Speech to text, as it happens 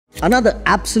another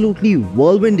absolutely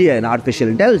whirlwind year in artificial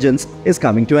intelligence is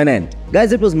coming to an end.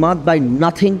 Guys, it was marked by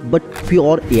nothing but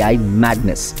pure AI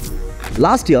madness.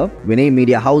 Last year, when a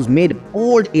media house made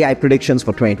bold AI predictions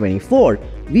for 2024,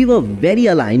 we were very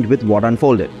aligned with what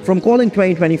unfolded. From calling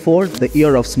 2024 the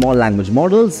year of small language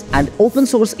models and open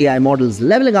source AI models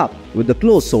leveling up with the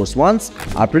closed source ones,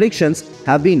 our predictions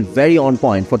have been very on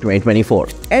point for 2024.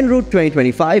 En route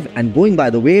 2025 and going by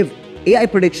the wave, AI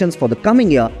predictions for the coming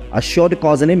year are sure to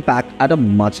cause an impact at a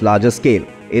much larger scale.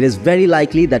 It is very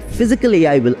likely that physical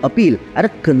AI will appeal at a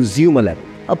consumer level,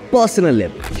 a personal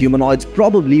level. Humanoids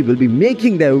probably will be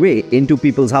making their way into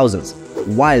people's houses.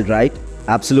 Wild, right?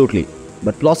 Absolutely.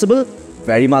 But plausible?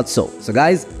 Very much so. So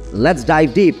guys, let's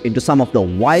dive deep into some of the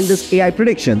wildest AI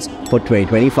predictions for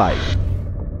 2025.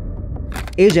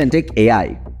 Agentic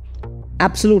AI.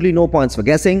 Absolutely no points for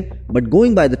guessing, but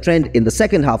going by the trend in the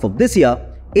second half of this year,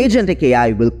 Agentic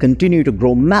AI will continue to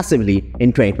grow massively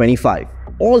in 2025.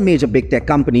 All major big tech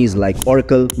companies like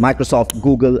Oracle, Microsoft,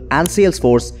 Google, and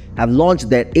Salesforce have launched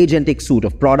their agentic suite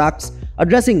of products,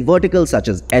 addressing verticals such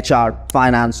as HR,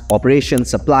 finance, operations,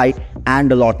 supply,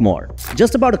 and a lot more.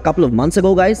 Just about a couple of months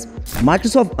ago, guys,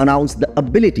 Microsoft announced the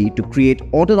ability to create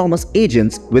autonomous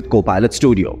agents with Copilot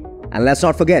Studio. And let's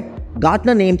not forget,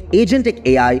 Gartner named Agentic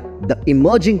AI the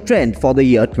emerging trend for the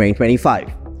year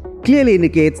 2025. Clearly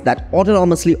indicates that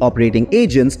autonomously operating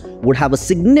agents would have a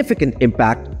significant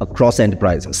impact across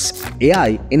enterprises.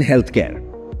 AI in healthcare.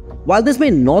 While this may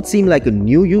not seem like a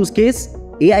new use case,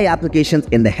 AI applications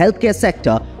in the healthcare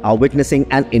sector are witnessing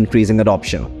an increasing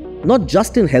adoption. Not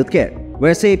just in healthcare,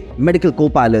 where say medical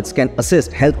co-pilots can assist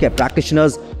healthcare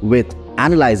practitioners with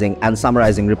analyzing and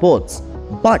summarizing reports,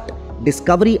 but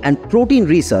discovery and protein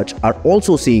research are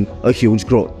also seeing a huge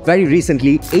growth. Very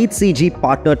recently, HCG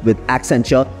partnered with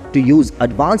Accenture to use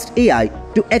advanced AI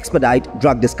to expedite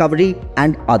drug discovery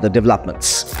and other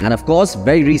developments. And of course,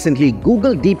 very recently,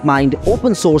 Google DeepMind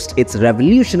open-sourced its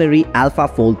revolutionary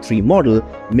AlphaFold 3 model,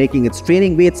 making its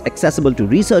training weights accessible to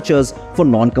researchers for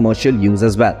non-commercial use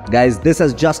as well. Guys, this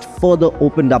has just further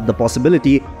opened up the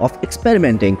possibility of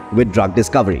experimenting with drug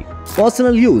discovery.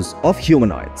 Personal use of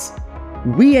humanoids.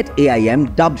 We at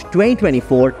AIM dubbed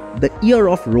 2024 the year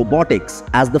of robotics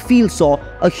as the field saw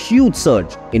a huge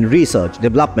surge in research,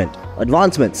 development,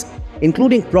 advancements,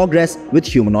 including progress with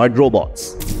humanoid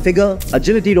robots. Figure,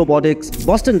 Agility Robotics,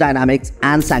 Boston Dynamics,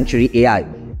 and Sanctuary AI.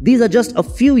 These are just a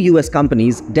few US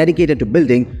companies dedicated to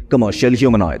building commercial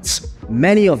humanoids.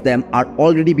 Many of them are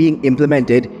already being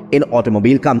implemented in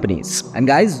automobile companies. And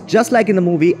guys, just like in the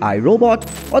movie I, Robot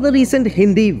or the recent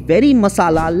Hindi very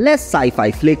masala less sci-fi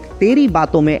flick Teri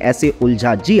Baaton Mein Aise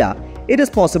Uljha Jiya, it is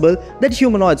possible that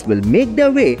humanoids will make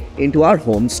their way into our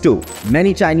homes too.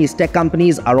 Many Chinese tech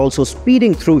companies are also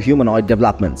speeding through humanoid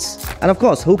developments. And of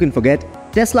course, who can forget,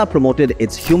 Tesla promoted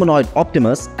its humanoid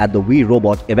Optimus at the We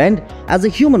Robot event as a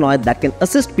humanoid that can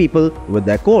assist people with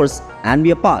their course and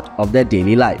be a part of their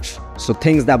daily life. So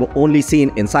things that were only seen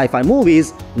in sci-fi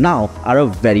movies now are a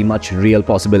very much real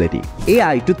possibility.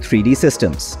 AI to 3D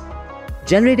systems.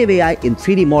 Generative AI in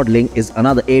 3D modeling is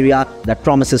another area that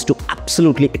promises to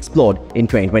absolutely explode in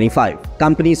 2025.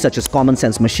 Companies such as Common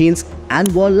Sense Machines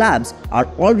and World Labs are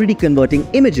already converting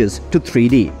images to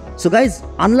 3D. So guys,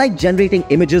 unlike generating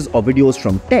images or videos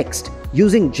from text,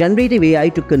 using generative AI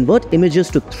to convert images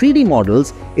to 3D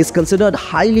models is considered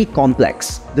highly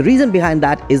complex. The reason behind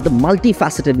that is the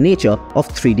multifaceted nature of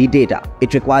 3D data.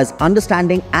 It requires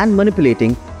understanding and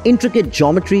manipulating intricate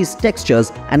geometries,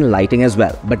 textures, and lighting as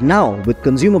well. But now, with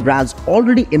consumer brands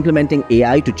already implementing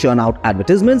AI to churn out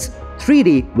advertisements,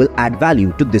 3D will add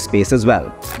value to this space as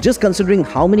well. Just considering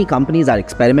how many companies are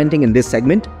experimenting in this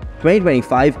segment,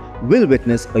 2025 will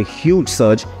witness a huge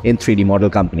surge in 3D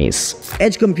model companies.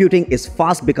 Edge computing is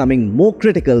fast becoming more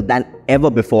critical than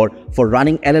ever before for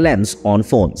running LLMs on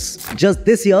phones. Just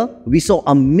this year, we saw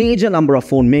a major number of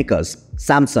phone makers,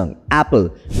 Samsung, Apple,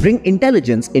 bring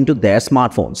intelligence into their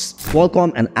smartphones.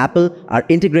 Qualcomm and Apple are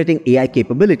integrating AI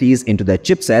capabilities into their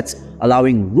chipsets,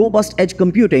 allowing robust edge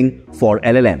computing for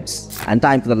LLMs. And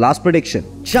time for the last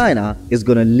prediction. China is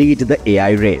going to lead the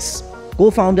AI race.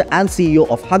 Co-founder and CEO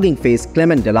of Hugging Face,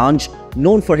 Clement Delange,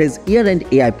 known for his year-end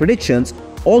AI predictions,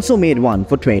 also made one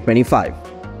for 2025.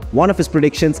 One of his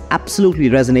predictions absolutely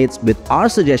resonates with our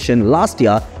suggestion last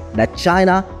year that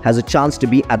China has a chance to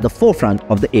be at the forefront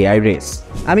of the AI race.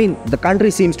 I mean, the country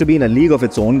seems to be in a league of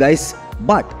its own, guys,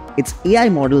 but its AI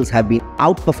models have been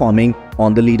outperforming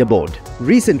on the leaderboard.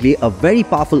 Recently, a very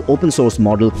powerful open source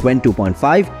model, Qwen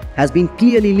 2.5, has been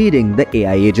clearly leading the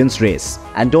AI agents race.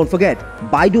 And don't forget,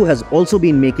 Baidu has also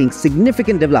been making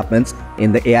significant developments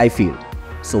in the AI field.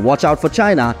 So watch out for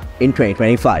China in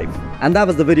 2025. And that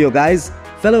was the video, guys.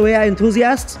 Fellow AI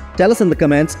enthusiasts, tell us in the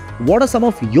comments what are some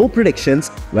of your predictions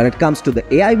when it comes to the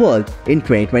AI world in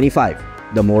 2025.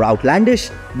 The more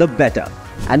outlandish, the better.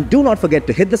 And do not forget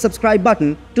to hit the subscribe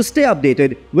button to stay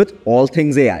updated with all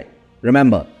things AI.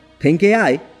 Remember, think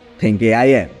AI, think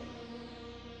AIM.